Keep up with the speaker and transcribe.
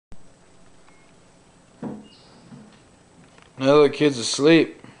Now the kid's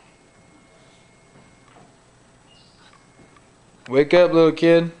asleep. Wake up, little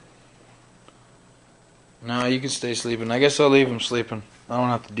kid. No, you can stay sleeping. I guess I'll leave him sleeping. I don't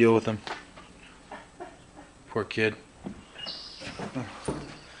have to deal with him. Poor kid.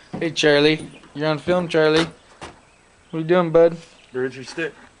 Hey, Charlie. You're on film, Charlie. What are you doing, bud? Go get your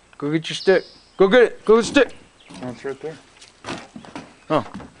stick. Go get your stick. Go get it. Go get the stick. Oh, it's right there. Oh.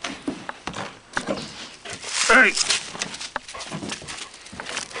 Hey!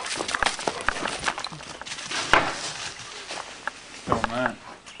 Oh, man.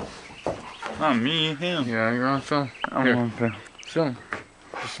 Not me, him. Yeah, you're on film. I'm on film. Film.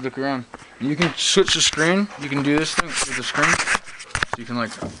 Just look around. You can switch the screen. You can do this thing with the screen.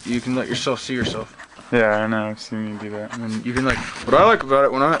 So you can let yourself see yourself. Yeah, I know. I've seen you do that. And then you can what I like about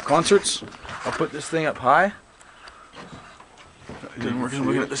it when I'm at concerts, I'll put this thing up high. It doesn't work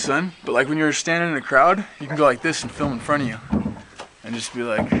looking at the sun. But like when you're standing in a crowd, you can go like this and film in front of you. And just be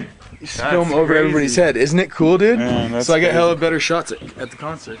like, film over everybody's head. Isn't it cool, dude? Man, so I get hella better shots at the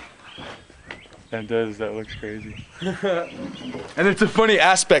concert. That does. That looks crazy. And it's a funny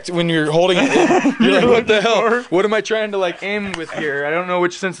aspect when you're holding it. You're like, what the hell? What am I trying to like aim with here? I don't know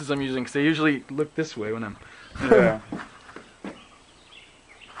which senses I'm using because they usually look this way when I'm. Yeah.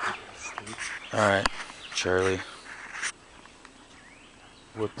 Alright, Charlie.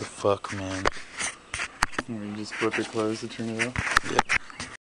 What the fuck, man? You just flip it closed to turn it off? Yep.